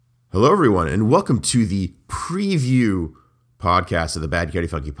Hello, everyone, and welcome to the preview podcast of the Bad Coyote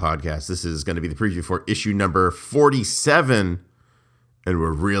Funky podcast. This is going to be the preview for issue number 47, and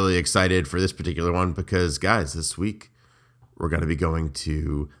we're really excited for this particular one because, guys, this week we're going to be going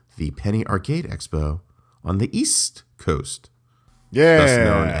to the Penny Arcade Expo on the East Coast. Yeah. Thus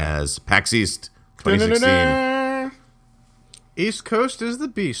known as PAX East 2016. Da-da-da-da. East Coast is the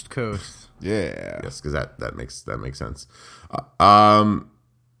Beast Coast. Yeah. Yes, because that makes sense.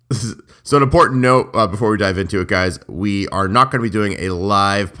 So an important note before we dive into it, guys, we are not going to be doing a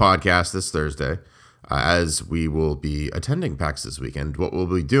live podcast this Thursday as we will be attending PAX this weekend. What we'll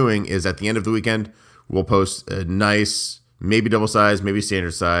be doing is at the end of the weekend, we'll post a nice, maybe double size, maybe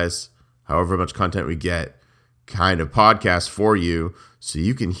standard size, however much content we get, kind of podcast for you so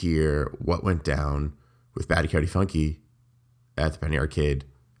you can hear what went down with Bad Coyote Funky at the Penny Arcade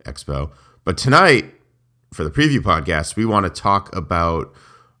Expo. But tonight, for the preview podcast, we want to talk about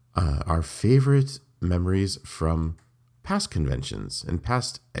our favorite memories from past conventions and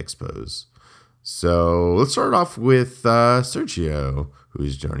past expos. So let's start off with Sergio,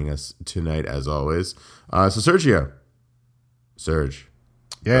 who's joining us tonight as always. So Sergio, Serge,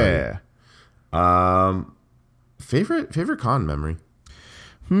 Yeah. favorite con memory.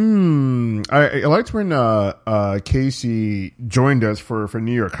 I liked when Casey joined us for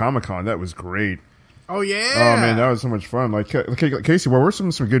New York Comic Con. That was great. Oh yeah! Oh man, that was so much fun. Like Casey, what were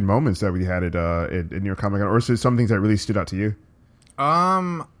some good moments that we had at New York Comic Con, or is there some things that really stood out to you?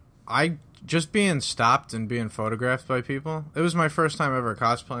 I just being stopped and being photographed by people. It was my first time ever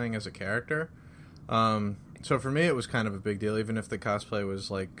cosplaying as a character. So for me, it was kind of a big deal, even if the cosplay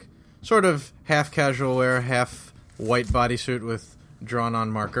was like sort of half casual wear, half white bodysuit with drawn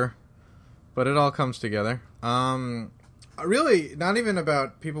on marker. But it all comes together. Really, not even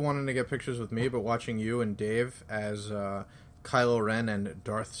about people wanting to get pictures with me, but watching you and Dave as Kylo Ren and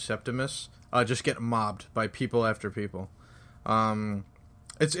Darth Septimus just get mobbed by people after people.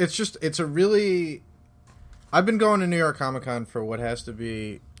 It's a really... I've been going to New York Comic Con for what has to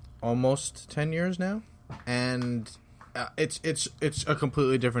be almost 10 years now, and it's a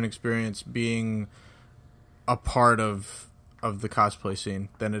completely different experience being a part of the cosplay scene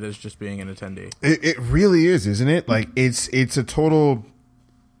than it is just being an attendee. It really is, isn't it? Like it's a total.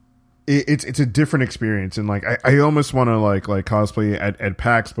 It's a different experience, and like I almost want to like cosplay at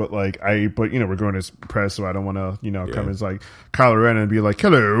PAX, but but we're going as press, so I don't want to come as like Kylo Ren and be like,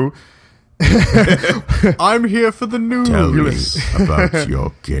 hello. I'm here for the news. Tell me about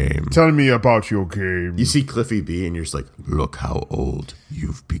your game. Tell me about your game. You see Cliffy B and you're just like, look how old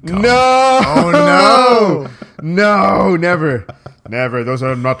you've become. No! Oh no! No, never. Those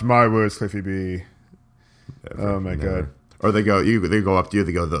are not my words, Cliffy B. Oh my god. Or they go up to you.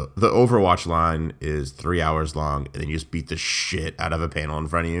 They go, the Overwatch line is 3 hours long, and then you just beat the shit out of a panel in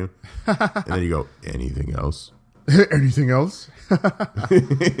front of you, and then you go, anything else? Anything else?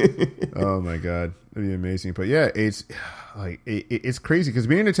 Oh my god, that'd be amazing. But yeah, it's like it's crazy because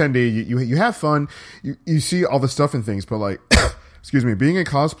being an attendee, you have fun, you see all the stuff and things, but like, excuse me, being in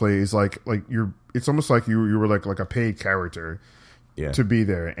cosplay is like it's almost like you were like a paid character. Yeah. To be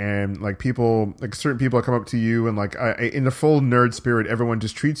there, and like people, like certain people come up to you, and like in the full nerd spirit, everyone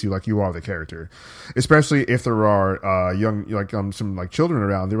just treats you like you are the character. Especially if there are young, like some like children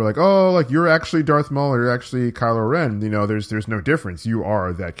around, they were like, "Oh, like you're actually Darth Maul, or you're actually Kylo Ren." There's no difference. You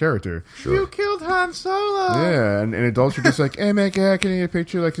are that character. Sure. You killed Han Solo. Yeah, and adults are just like, "Hey man, can I get a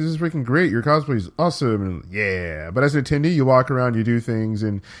picture? Like this is freaking great. Your cosplay is awesome." And yeah, but as an attendee, you walk around, you do things,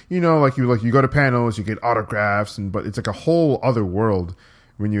 and you go to panels, you get autographs, but it's like a whole other world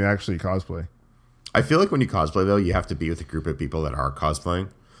when you actually cosplay. I feel like when you cosplay, though, you have to be with a group of people that are cosplaying.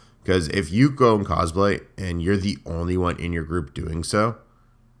 Because if you go and cosplay and you're the only one in your group doing so,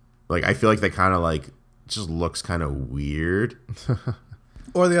 like I feel like that kind of like just looks kind of weird.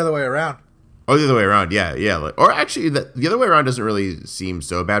 Or the other way around. Oh, the other way around, yeah. Like, or actually, the other way around doesn't really seem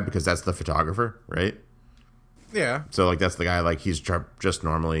so bad because that's the photographer, right? Yeah. So like that's the guy like he's just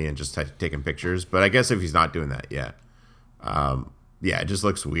normally and just taking pictures. But I guess if he's not doing that, yeah. Yeah, it just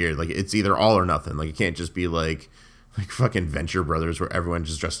looks weird. Like it's either all or nothing. Like it can't just be like fucking Venture Brothers where everyone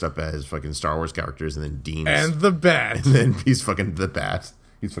just dressed up as fucking Star Wars characters and then Dean And the Bat. and then he's fucking the Bat.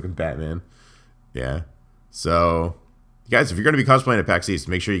 He's fucking Batman. Yeah. So, guys, if you're gonna be cosplaying at PAX East,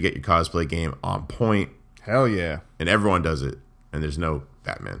 make sure you get your cosplay game on point. Hell yeah. And everyone does it. And there's no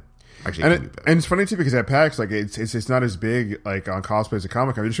Batman. Actually, And it's funny too because at PAX, like it's not as big like on cosplay as a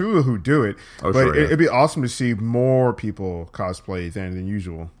Comic Con. There's people who do it, Oh, but sure, yeah. it'd be awesome to see more people cosplay than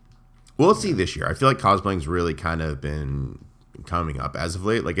usual. We'll see this year. I feel like cosplaying's really kind of been coming up as of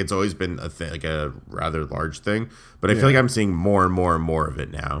late. Like it's always been a thing, like a rather large thing, but I feel like I'm seeing more and more and more of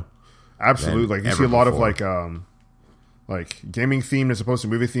it now. Absolutely. than Like, you see ever a lot before. of like gaming themed as opposed to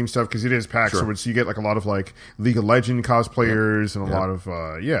movie themed stuff because it is PAX. Sure. So you get like a lot of like League of Legend cosplayers and a Yep. lot of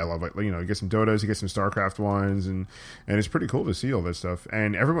a lot of like, you get some Dotas, you get some StarCraft ones, and it's pretty cool to see all this stuff.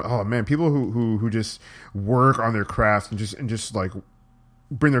 And everyone, oh man, people who just work on their craft and just like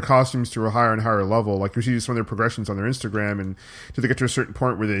bring their costumes to a higher and higher level. Like you see some of their progressions on their Instagram, and till they get to a certain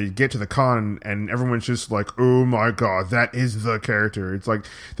point where they get to the con and everyone's just like, oh my god, that is the character. It's like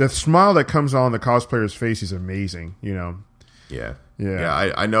the smile that comes on the cosplayer's face is amazing, Yeah.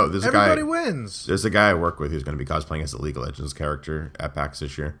 Yeah. I know. There's Everybody a guy. wins. There's a guy I work with who's going to be cosplaying as a League of Legends character at PAX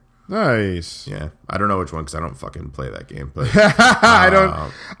this year. Nice. Yeah, I don't know which one because I don't fucking play that game. But I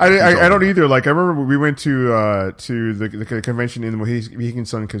don't me. either. Like I remember we went to the convention in the Mohegan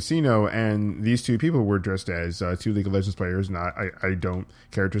Sun Casino, and these two people were dressed as two League of Legends players, and I don't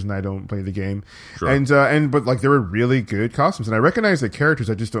characters, and I don't play the game. Sure. But like they were really good costumes, and I recognize the characters.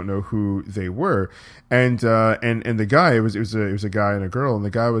 I just don't know who they were. And the guy, it was a guy and a girl, and the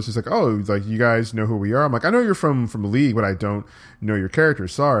guy was just like, oh, like you guys know who we are. I'm like, I know you're from League, but I don't know your character.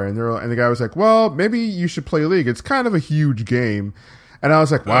 Sorry. And the guy was like, well, maybe you should play League. It's kind of a huge game. And I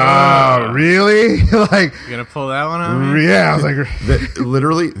was like, wow, really? Like, You gonna pull that one on me? yeah. I was like,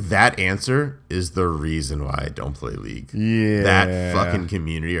 Literally, that answer is the reason why I don't play League. yeah, That fucking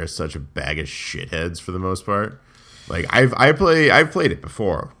community are such a bag of shitheads for the most part. Like I've played it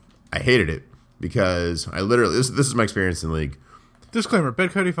before. I hated it because I literally this is my experience in League. Disclaimer: Bed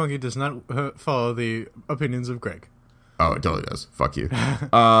Cody Funky does not follow the opinions of Greg. Oh, it totally does. Fuck you.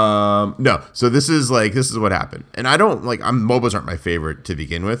 No. So this is what happened. And I don't MOBAs aren't my favorite to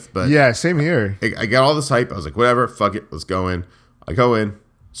begin with, but yeah, same here. I got all this hype. I was like, whatever, fuck it, let's go in. I go in,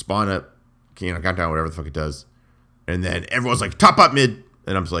 spawn up, count down, whatever the fuck it does. And then everyone's like, top up mid.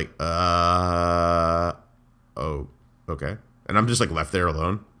 And I'm just like, oh, okay. And I'm just like left there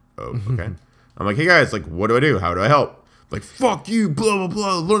alone. Oh, okay. I'm like, hey guys, like, what do I do? How do I help? Like, fuck you, blah, blah,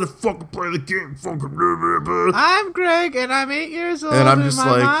 blah. Learn to fucking play the game. Fucking blah, blah, blah. I'm Greg, and I'm 8 years old, And I'm just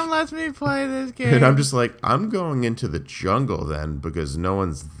my like- mom lets me play this game. And I'm just like, I'm going into the jungle then because no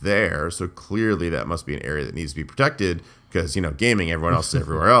one's there. So clearly that must be an area that needs to be protected because, gaming, everyone else is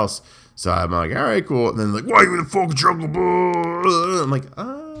everywhere else. So I'm like, all right, cool. And then like, why are you in the fucking jungle? Blah. I'm like,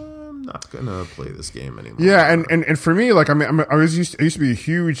 I'm not going to play this game anymore. Yeah, and for me, like I used to be a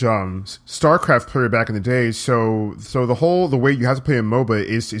huge StarCraft player back in the day. So the way you have to play a MOBA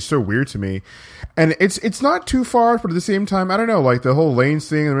is so weird to me, and it's not too far, but at the same time, I don't know, like the whole lanes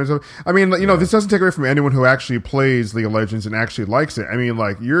thing. I mean, this doesn't take away from anyone who actually plays League of Legends and actually likes it. I mean,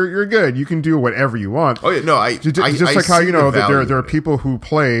 like you're good, you can do whatever you want. Oh yeah, no, Just like how see the that value there are of it. people who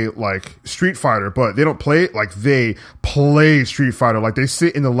play like Street Fighter, but they don't play it like they play Street Fighter. Like they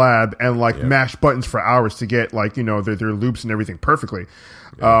sit in the lab and like mash buttons for hours to get like their loops and everything perfectly.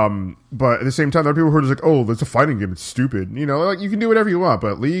 But at the same time, there are people who are just like, oh, it's a fighting game, it's stupid. Like you can do whatever you want,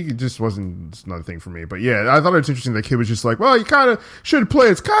 but League just wasn't just another thing for me. But yeah, I thought it was interesting. The kid was just like, well, you kind of should play.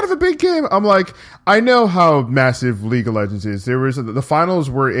 It's kind of a big game. I'm like, I know how massive League of Legends is. There was the finals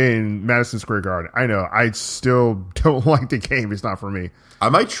were in Madison Square Garden. I know. I still don't like the game. It's not for me. I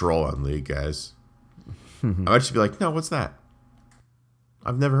might troll on League, guys. I might just be like, no, what's that?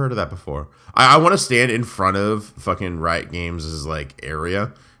 I've never heard of that before. I want to stand in front of fucking Riot Games' like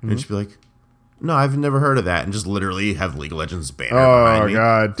area and just be like, no, I've never heard of that, and just literally have League of Legends banner behind me.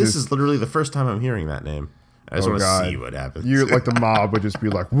 God, This is literally the first time I'm hearing that name. I just want to God. see what happens. You like the mob would just be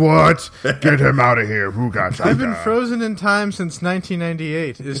like, what? Get him out of here. Who got shot? I've been frozen in time since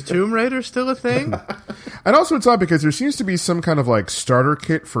 1998. Is Tomb Raider still a thing? And also it's odd because there seems to be some kind of like starter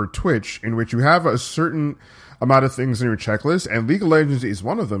kit for Twitch in which you have a certain amount of things in your checklist, and League of Legends is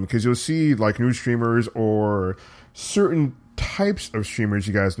one of them because you'll see like new streamers or certain types of streamers,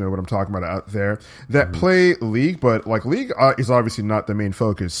 you guys know what I'm talking about out there, that play League, but like League is obviously not the main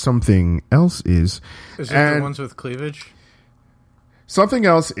focus. Something else is. Is it And the ones with cleavage? something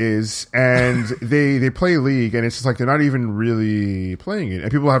else is, and they play League, and it's just like they're not even really playing it,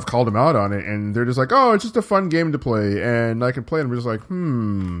 and people have called them out on it, and they're just like, oh, it's just a fun game to play, and I can play it. And we're just like,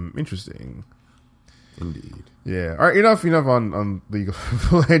 interesting. Indeed. Yeah. All right. Enough on League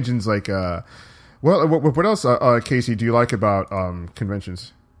of Legends. Like, what else, Casey, do you like about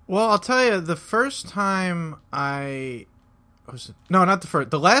conventions? Well, I'll tell you, the first time the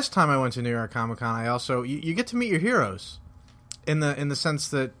last time I went to New York Comic Con, I also you get to meet your heroes, in the sense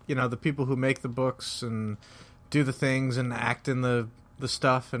that the people who make the books and do the things and act in the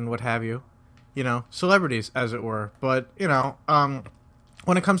stuff and what have you, celebrities as it were. But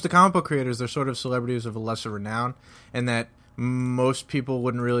when it comes to comic book creators, they're sort of celebrities of a lesser renown, and that most people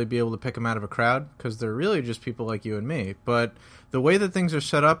wouldn't really be able to pick them out of a crowd because they're really just people like you and me. But the way that things are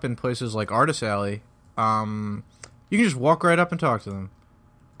set up in places like Artist Alley, you can just walk right up and talk to them,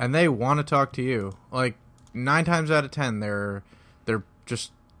 and they want to talk to you. Like 9 times out of 10, they're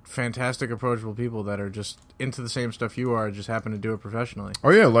just fantastic, approachable people that are just into the same stuff you are, just happen to do it professionally. Oh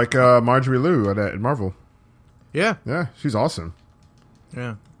yeah, like Marjorie Liu at Marvel. Yeah, she's awesome.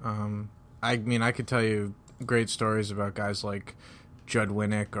 yeah. I mean, I could tell you great stories about guys like Judd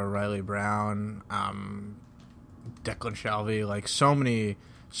Winnick or Riley Brown, Declan Shalvey, like so many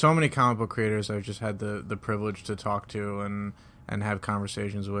comic book creators I've just had the privilege to talk to and have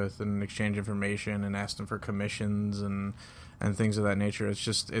conversations with and exchange information and ask them for commissions and things of that nature. It's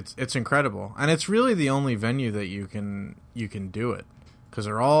just it's incredible, and it's really the only venue that you can do it because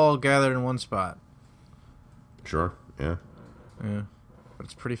they're all gathered in one spot. Sure. Yeah. Yeah, but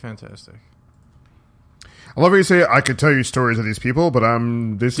it's pretty fantastic. I love how you say I could tell you stories of these people, but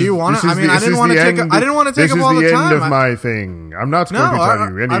this Do you is want this to? is I mean, the- I this didn't is want to the take. end- I didn't want to take This up is all the the time. end of my thing. I'm not going to tell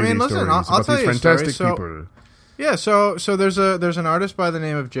you any I of mean, these listen, stories I'll about tell these you a story. fantastic So- people. Yeah, so there's an artist by the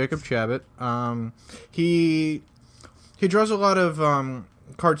name of Jacob Chabot. He draws a lot of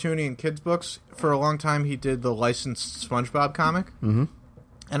cartoony and kids books. For a long time, he did the licensed SpongeBob comic, and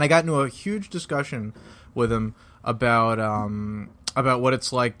I got into a huge discussion with him about what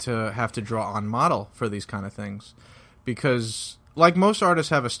it's like to have to draw on model for these kind of things, because like most artists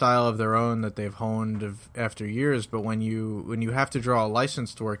have a style of their own that they've honed after years, but when you have to draw a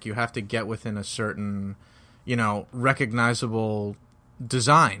licensed work, you have to get within a certain, recognizable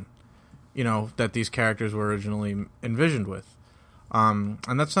design, that these characters were originally envisioned with.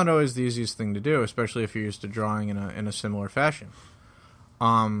 And that's not always the easiest thing to do, especially if you're used to drawing in a similar fashion.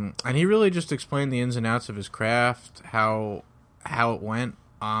 And he really just explained the ins and outs of his craft, how it went.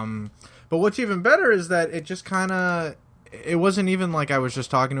 But what's even better is that it just it wasn't even like I was just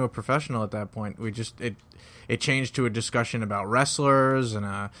talking to a professional at that point. It changed to a discussion about wrestlers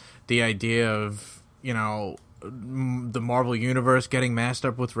and the idea of, the Marvel Universe getting masked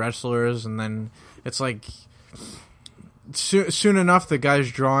up with wrestlers, and then it's like soon enough the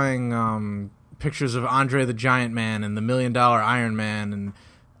guy's drawing pictures of Andre the Giant Man and the $1 Million Iron Man and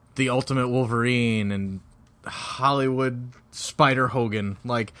the Ultimate Wolverine and Hollywood Spider Hogan.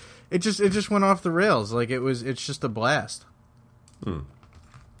 Like it just went off the rails. Like it's just a blast.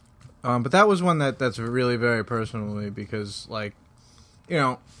 But that was one that's really very personal to me because, like,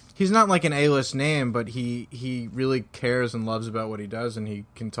 he's not like an A-list name, but he really cares and loves about what he does, and he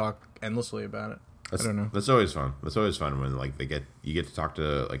can talk endlessly about it. I don't know. That's always fun. That's always fun when you get to talk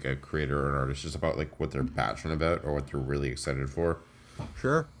to like a creator or an artist just about like what they're passionate about or what they're really excited for.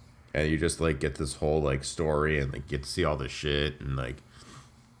 Sure. And you just like get this whole like story and like get to see all this shit and like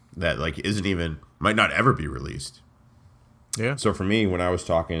that like might not ever be released. Yeah. So for me, when I was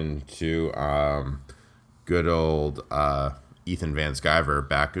talking to good old Ethan Van Sciver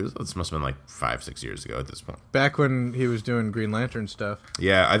back, this must have been like 5-6 years ago at this point. Back when he was doing Green Lantern stuff.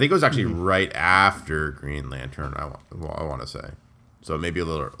 Yeah, I think it was actually right after Green Lantern. I want to say, so maybe a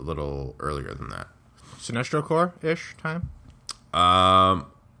little earlier than that. Sinestro Corps-ish time.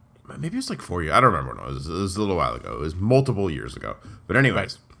 Maybe it was like 4 years. I don't remember when it was. It was a little while ago. It was multiple years ago. But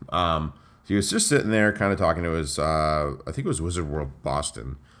anyways, he was just sitting there, kind of talking to his. I think it was Wizard World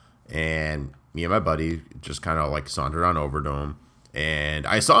Boston, and me and my buddy just kind of like sauntered on over to him, and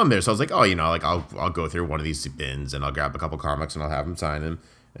I saw him there, so I was like, oh, like I'll go through one of these bins and I'll grab a couple comics and I'll have him sign them.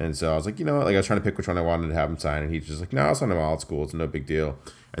 And so I was like, like I was trying to pick which one I wanted to have him sign, and he's just like, no, I'll sign them all. It's cool. It's no big deal.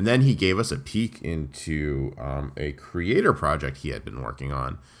 And then he gave us a peek into a creator project he had been working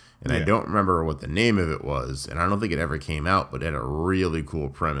on. And I don't remember what the name of it was, and I don't think it ever came out, but it had a really cool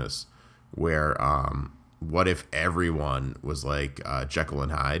premise where what if everyone was like Jekyll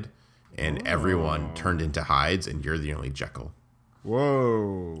and Hyde, and everyone turned into Hydes, and you're the only Jekyll.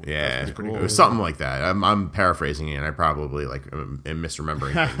 Whoa. Yeah, cool. It was something like that. I'm paraphrasing it, and I probably am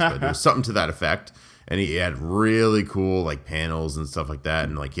misremembering things, but it was something to that effect. And he had really cool like panels and stuff like that,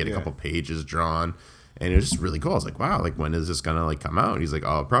 and like he had a couple pages drawn. And it was just really cool. I was like, wow, like when is this gonna like come out? And he's like,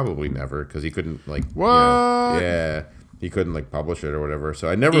 oh, probably never, because he couldn't like What? he couldn't like publish it or whatever. So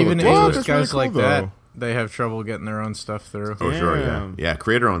I never Even looked into English it. guys really like cool, that, though. they have trouble getting their own stuff through. Oh sure, yeah, Damn. yeah.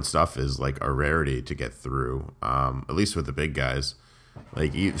 Creator-owned stuff is like a rarity to get through. At least with the big guys.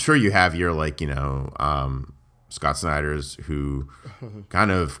 Like, you have your like Scott Snyder's who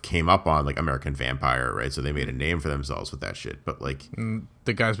kind of came up on like American Vampire, right? So they made a name for themselves with that shit. But like,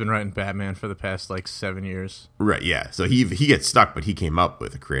 The guy's been writing Batman for the past like 7 years. right, yeah. So he gets stuck, but he came up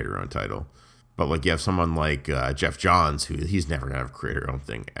with a creator-owned title. But like you have someone like Jeff Johns, who he's never gonna have a creator-owned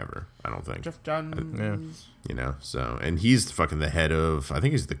thing ever. I don't think. Jeff Johns. You know, so and he's fucking the head of. I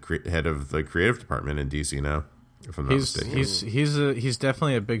think he's the head of the creative department in DC now. If I'm not mistaken. He's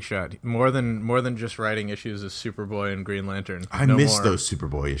definitely a big shot. More than just writing issues as Superboy and Green Lantern. I miss those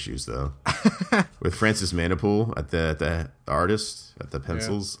Superboy issues though, with Francis Manipool at the artist at the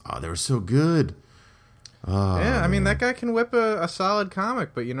pencils. Yeah. Oh, they were so good. Oh, yeah, I mean that guy can whip a solid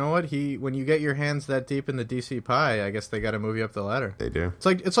comic, but you know what? When you get your hands that deep in the DC pie, I guess they got to move you up the ladder. They do.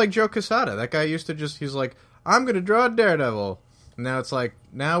 It's like Joe Quesada. That guy used to he's like, I'm gonna draw a Daredevil. Now it's like,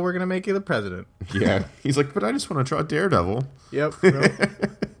 now we're going to make you the president. Yeah. He's like, but I just want to draw Daredevil. Yep. Nope.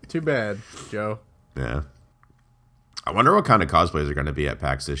 Too bad, Joe. Yeah. I wonder what kind of cosplays are going to be at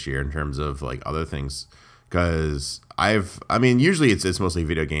PAX this year in terms of like other things. Because usually it's mostly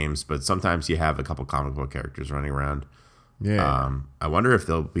video games, but sometimes you have a couple comic book characters running around. Yeah. I wonder if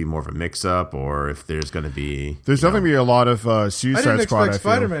there'll be more of a mix-up or if there's going to be... There's definitely be a lot of Suicide Squad. I didn't expect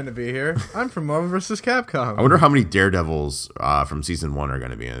Spider-Man to be here. I'm from Marvel vs. Capcom. I wonder how many Daredevils from Season 1 are going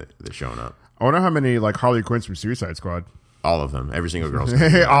to be showing up. I wonder how many like Harley Quinns from Suicide Squad. All of them. Every single girl's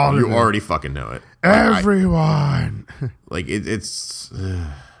you already fucking know it. Everyone. It's...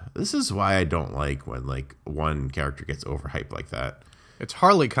 this is why I don't like when like one character gets overhyped like that. It's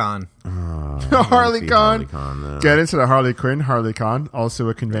HarleyCon. HarleyCon. Get into the Harley Quinn. HarleyCon, also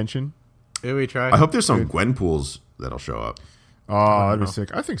a convention. Yeah, we try. I hope there's some Gwenpools that'll show up. Oh, that'd be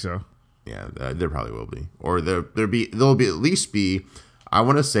sick. I think so. Yeah, there probably will be, or there'll be at least be. I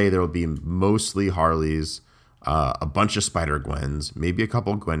want to say there will be mostly Harleys, a bunch of Spider Gwens, maybe a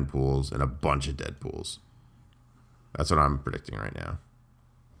couple Gwenpools, and a bunch of Deadpools. That's what I'm predicting right now.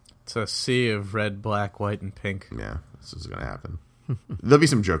 It's a sea of red, black, white, and pink. Yeah, this is gonna happen. There'll be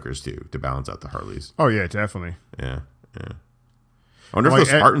some Jokers too to balance out the Harleys. Oh yeah, definitely. Yeah. I wonder if those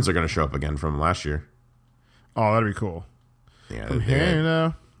Spartans are going to show up again from last year. Oh, that'd be cool. Yeah,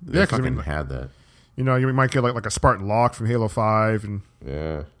 they fucking had that. You know, you might get like a Spartan Locke from Halo 5, and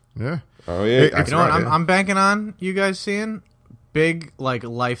yeah. You Oh yeah. know what? I'm banking on you guys seeing big like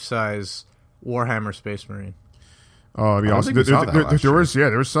life-size Warhammer Space Marine. Oh, that'd be awesome.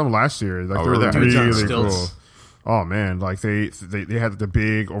 There was some last year. Like, they were really cool. Oh man, like they had the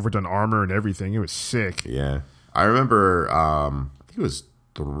big overdone armor and everything. It was sick. Yeah, I remember. I think it was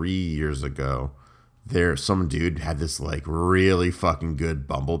 3 years ago. Some dude had this like really fucking good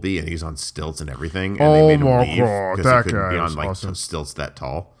Bumblebee, and he's on stilts and everything. And they made him leave because he couldn't be on like awesome. Stilts that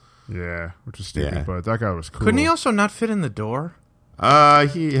tall. Yeah, which is stupid, but that guy was cool. Couldn't he also not fit in the door?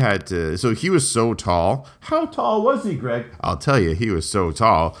 He had to. So he was so tall. How tall was he, Greg? I'll tell you, he was so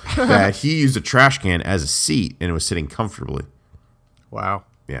tall that he used a trash can as a seat and was sitting comfortably. Wow.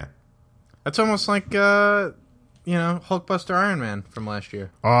 Yeah. That's almost like, Hulkbuster Iron Man from last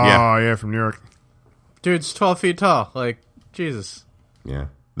year. Oh, yeah, from New York. Dude's 12 feet tall. Like, Jesus. Yeah.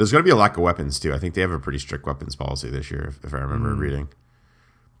 There's going to be a lack of weapons, too. I think they have a pretty strict weapons policy this year, if I remember reading,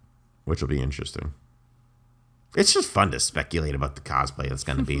 which will be interesting. It's just fun to speculate about the cosplay that's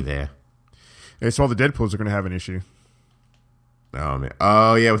going to be there. Yeah, so all the Deadpools are going to have an issue. Oh, man.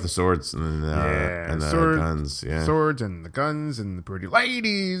 Oh, yeah, with the swords and the guns. Yeah. Swords and the guns and the pretty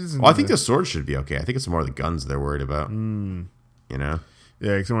ladies. Well, I think the swords should be okay. I think it's more the guns they're worried about. You know?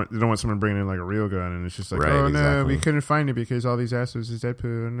 Yeah, because they don't want someone bringing in like a real gun, and it's just like, no, we couldn't find it because all these assholes is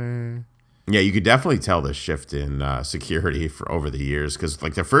Deadpool. Nah. Yeah, you could definitely tell the shift in security over the years, because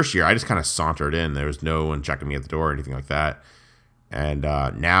like the first year I just kind of sauntered in. There was no one checking me at the door or anything like that. And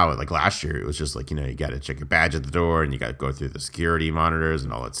now, like last year, it was just like, you got to check your badge at the door and you got to go through the security monitors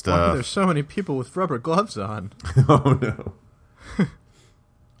and all that stuff. Well, there's so many people with rubber gloves on. Oh,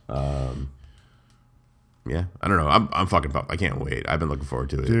 no. Yeah, I don't know. I'm fucking pumped. I can't wait. I've been looking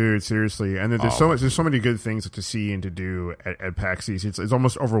forward to it, dude. Seriously, and there's so many good things to see and to do at PAX East. It's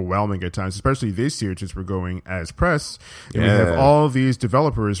almost overwhelming at times, especially this year, since we're going as press. And we have all these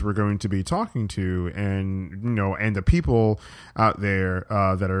developers we're going to be talking to, and and the people out there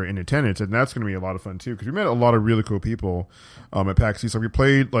that are in attendance, and that's going to be a lot of fun too, because we met a lot of really cool people at PAX East. Like we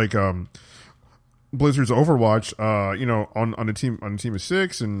played like Blizzard's Overwatch, on a team of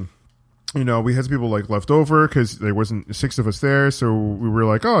 6 and. We had some people like left over because there wasn't 6 of us there. So we were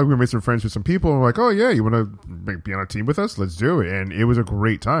like, oh, we're going to make some friends with some people. And we're like, oh, yeah, you want to be on a team with us? Let's do it. And it was a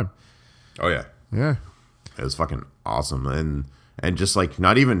great time. Oh, yeah. Yeah. It was fucking awesome. And just like,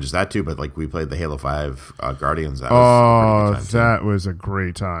 not even just that too, but like we played the Halo 5 Guardians. That was a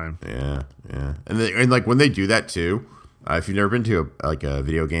great time. Yeah. Yeah. And like when they do that too, if you've never been to a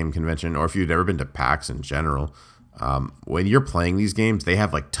video game convention, or if you've never been to PAX in general, when you're playing these games, they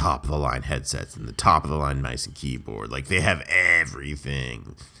have like top of the line headsets and the top of the line mice and keyboard. Like they have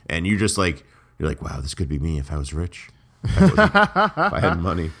everything, and you just like You're like, wow, this could be me if I was rich. If I had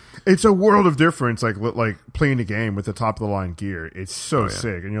money. It's a world of difference, like playing a game with the top of the line gear. It's so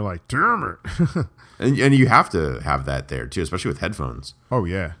sick, and you're like, damn it. And you have to have that there too, especially with headphones. Oh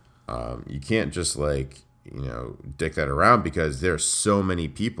yeah. You can't just dick that around because there's so many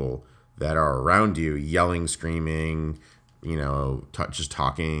people that are around you yelling, screaming, just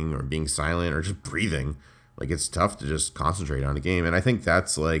talking or being silent or just breathing. Like, it's tough to just concentrate on a game. And I think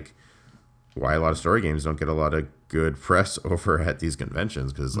that's like why a lot of story games don't get a lot of good press over at these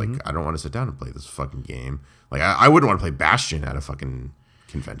conventions, because I don't want to sit down and play this fucking game. Like, I wouldn't want to play Bastion at a fucking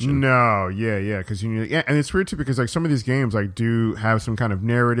convention. No, yeah, because and it's weird too, because like some of these games like do have some kind of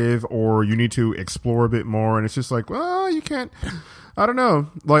narrative, or you need to explore a bit more, and it's just like, well, you can't. I don't know.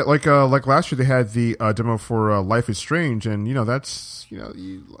 Like last year they had the demo for Life is Strange, and that's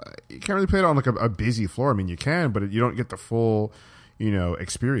you can't really play it on like a busy floor. I mean, you can, but you don't get the full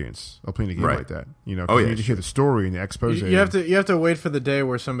experience of playing a game like that. You need to hear the story and the expose. You have to wait for the day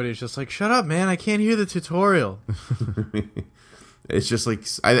where somebody's just like, shut up, man, I can't hear the tutorial. It's just like,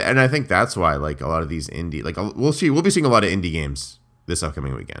 I think that's why like a lot of these indie, like we'll be seeing a lot of indie games this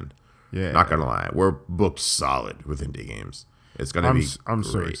upcoming weekend. Yeah, not gonna lie, we're booked solid with indie games. It's gonna be. I'm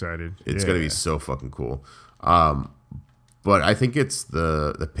great. So excited. It's gonna be so fucking cool. But I think it's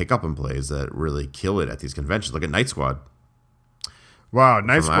the pick up and plays that really kill it at these conventions. Like a Night Squad. Wow,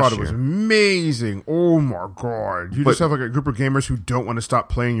 Night Squad was amazing. Oh my god, you just have like a group of gamers who don't want to stop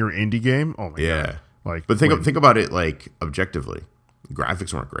playing your indie game. Oh my god. Like, but think about it like objectively.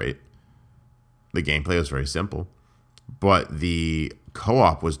 Graphics weren't great. The gameplay was very simple, but the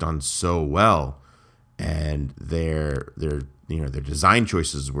co-op was done so well, and their design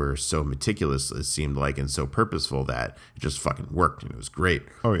choices were so meticulous, it seemed like, and so purposeful that it just fucking worked, and it was great.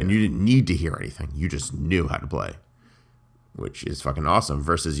 Oh, yeah. And you didn't need to hear anything; you just knew how to play, which is fucking awesome.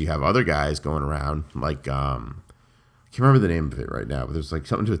 Versus you have other guys going around like I can't remember the name of it right now, but there's like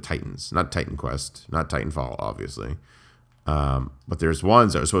something to do with Titans, not Titan Quest, not Titanfall, obviously. But there's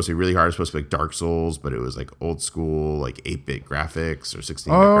ones that were supposed to be really hard. It was supposed to be like Dark Souls, but it was like old school, like 8-bit graphics or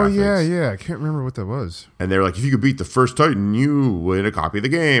 16-bit graphics. Yeah. I can't remember what that was. And they were like, if you could beat the first Titan, you win a copy of the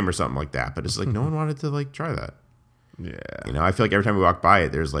game or something like that. But it's like, no one wanted to like try that. Yeah. I feel like every time we walk by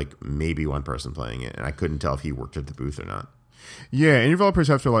it, there's like maybe one person playing it, and I couldn't tell if he worked at the booth or not. Yeah, and developers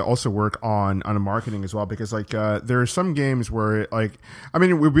have to like also work on marketing as well, because like there are some games where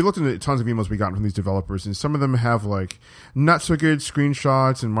we looked into tons of emails we got from these developers, and some of them have like not so good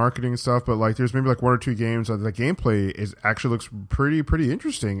screenshots and marketing and stuff, but like there's maybe like one or two games that the gameplay actually looks pretty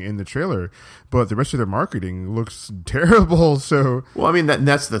interesting in the trailer, but the rest of their marketing looks terrible. So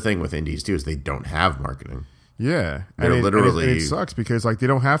that's the thing with indies too, is they don't have marketing. Yeah, and it sucks because like they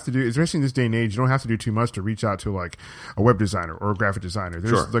don't have to do, especially in this day and age, you don't have to do too much to reach out to like a web designer or a graphic designer.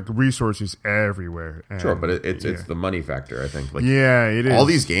 There's like resources everywhere. And, but it's the money factor, I think. Like, it is. All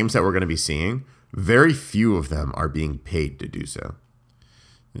these games that we're going to be seeing, very few of them are being paid to do so.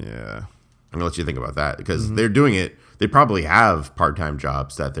 Yeah, I'm gonna let you think about that, because they're doing it. They probably have part-time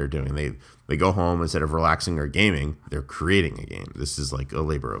jobs that they're doing. They go home, instead of relaxing or gaming, they're creating a game. This is like a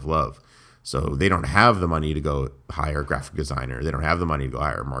labor of love. So they don't have the money to go hire a graphic designer. They don't have the money to go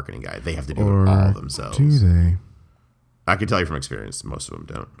hire a marketing guy. They have to do it all themselves. Do they? I can tell you from experience, most of them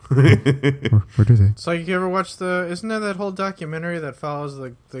don't. or do they? It's like, you ever watch isn't there that whole documentary that follows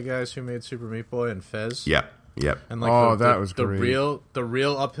the guys who made Super Meat Boy and Fez? Yep. And like that was great. The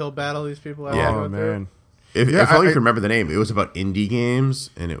real uphill battle these people have to go man. through. If I can remember the name, it was about indie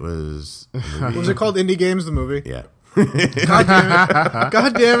games, and it was... Was it called Indie Games, the movie? Yeah.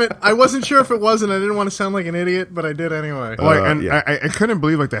 God damn it! I wasn't sure if it was, and I didn't want to sound like an idiot, but I did anyway. I couldn't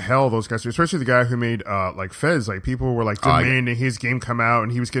believe like the hell those guys, especially the guy who made like Fez. Like people were like demanding his game come out,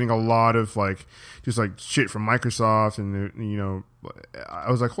 and he was getting a lot of like just like shit from Microsoft, and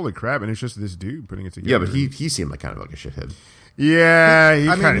I was like, holy crap! And it's just this dude putting it together. Yeah, but he seemed like kind of like a shithead.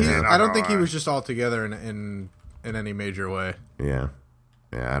 Yeah, I don't think he was just all together in any major way. Yeah,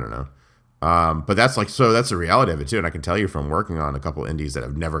 I don't know. But that's like, so that's the reality of it too. And I can tell you from working on a couple indies that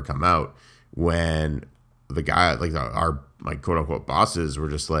have never come out, when the guy, like our like quote unquote bosses were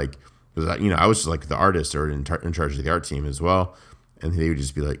just like, I was just like the artist or in charge of the art team as well. And they would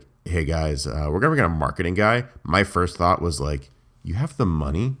just be like, hey guys, we're going to get a marketing guy. My first thought was like, you have the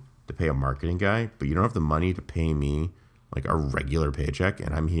money to pay a marketing guy, but you don't have the money to pay me like a regular paycheck.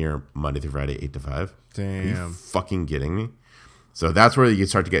 And I'm here Monday through Friday, 8 to 5. Damn. Are you fucking kidding me? So that's where you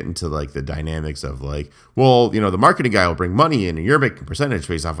start to get into like the dynamics of like, well, the marketing guy will bring money in, and you're making percentage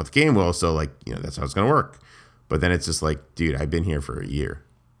based off what the game will. So like, that's how it's going to work. But then it's just like, dude, I've been here for a year,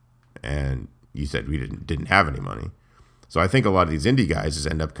 and you said we didn't have any money. So I think a lot of these indie guys just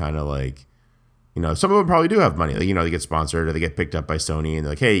end up kind of like some of them probably do have money. Like, they get sponsored or they get picked up by Sony and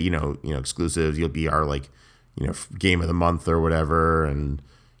they're like, hey, exclusives, you'll be our game of the month or whatever. And,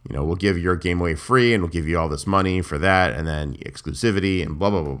 we'll give your game away free and we'll give you all this money for that. And then exclusivity and blah,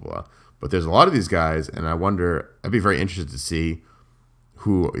 blah, blah, blah. But there's a lot of these guys. And I wonder, I'd be very interested to see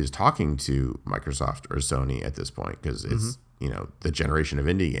who is talking to Microsoft or Sony at this point. Because it's, the generation of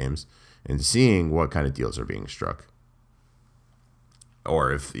indie games and seeing what kind of deals are being struck.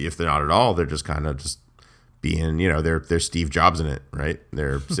 Or if they're not at all, they're just kind of just being, they're Steve Jobs in it, right?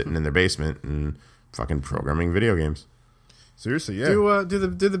 They're sitting in their basement and fucking programming video games. Seriously, yeah. Do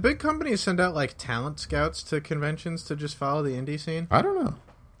the big companies send out like talent scouts to conventions to just follow the indie scene? I don't know.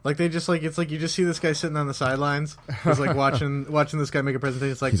 Like they just it's like you just see this guy sitting on the sidelines, just like watching this guy make a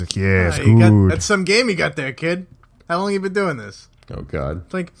presentation. It's like he's like, yeah, it's good. That's some game you got there, kid. How long you been doing this? Oh God.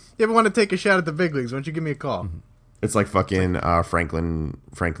 It's like, you ever want to take a shot at the big leagues? Why don't you give me a call? Mm-hmm. It's like fucking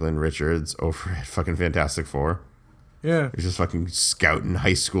Franklin Richards over at fucking Fantastic Four. Yeah. He's just fucking scouting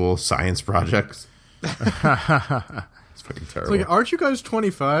high school science projects. It's fucking terrible. It's like, aren't you guys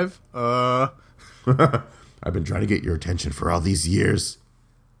 25? I've been trying to get your attention for all these years.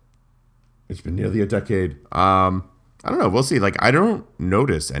 It's been nearly a decade. I don't know. We'll see. Like, I don't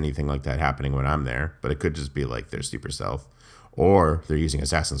notice anything like that happening when I'm there, but it could just be like they're super stealth, or they're using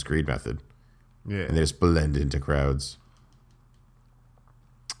Assassin's Creed method. Yeah. And they just blend into crowds.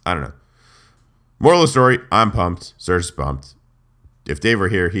 I don't know. Moral of the story, I'm pumped. Serge's pumped. If Dave were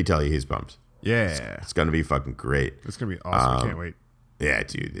here, he'd tell you he's pumped. Yeah. It's going to be fucking great. It's going to be awesome. I can't wait. Yeah,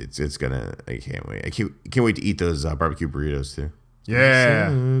 dude. It's going to... I can't wait. I can't wait to eat those barbecue burritos, too. Yeah.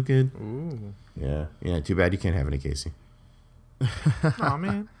 So good. Ooh. Yeah. Yeah, too bad you can't have any, Casey. Aw,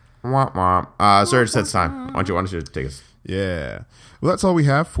 man. Womp womp. Serge, that's time. Why don't you take us? Yeah. Well, that's all we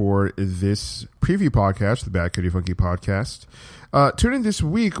have for this preview podcast, the Bad Cody Funky podcast. Tune in this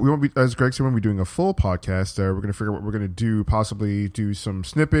week. We won't be, as Greg said, we won't be doing a full podcast. We're going to figure out what we're going to do, possibly do some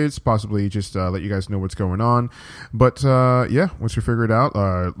snippets, possibly just let you guys know what's going on. But yeah, once we figure it out,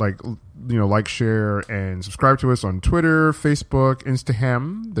 like, share, and subscribe to us on Twitter, Facebook,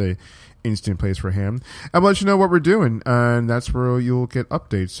 Instaham, the instant place for ham. I'll let you know what we're doing, and that's where you'll get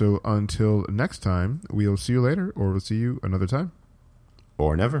updates. So until next time, we'll see you later, or we'll see you another time.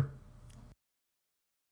 Or never.